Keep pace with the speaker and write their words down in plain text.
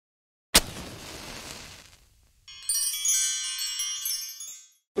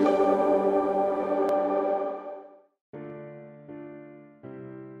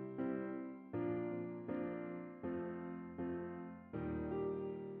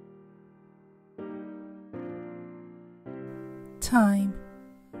Time,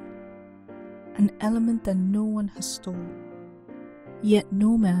 an element that no one has stole, yet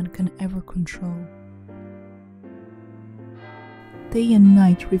no man can ever control. Day and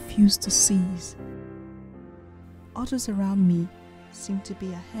night refuse to cease. Others around me seem to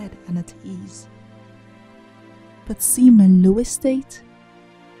be ahead and at ease. But see my lowest state,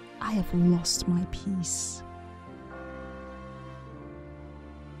 I have lost my peace.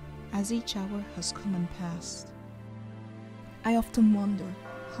 As each hour has come and passed, I often wonder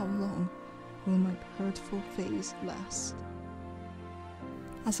how long will my hurtful phase last.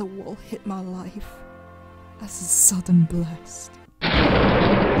 As a wall hit my life, as a sudden blast.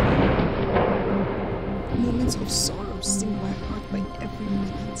 Moments of sorrow sting my heart by every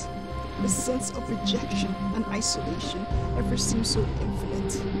minute. The sense of rejection and isolation ever seems so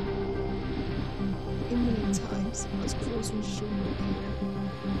infinite. In many times, as close will show no ear.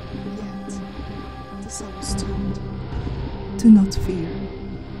 Yet, this I was told, do not fear.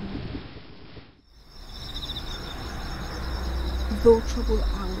 Though troubled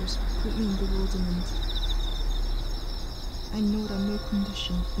hours put me in bewilderment, I know that no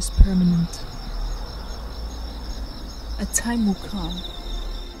condition is permanent. A time will come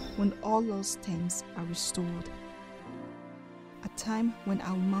when all lost things are restored. A time when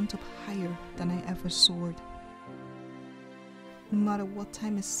I'll mount up higher than I ever soared. No matter what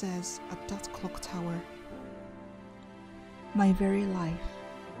time it says at that clock tower, my very life,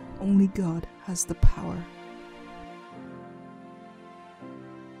 only God has the power.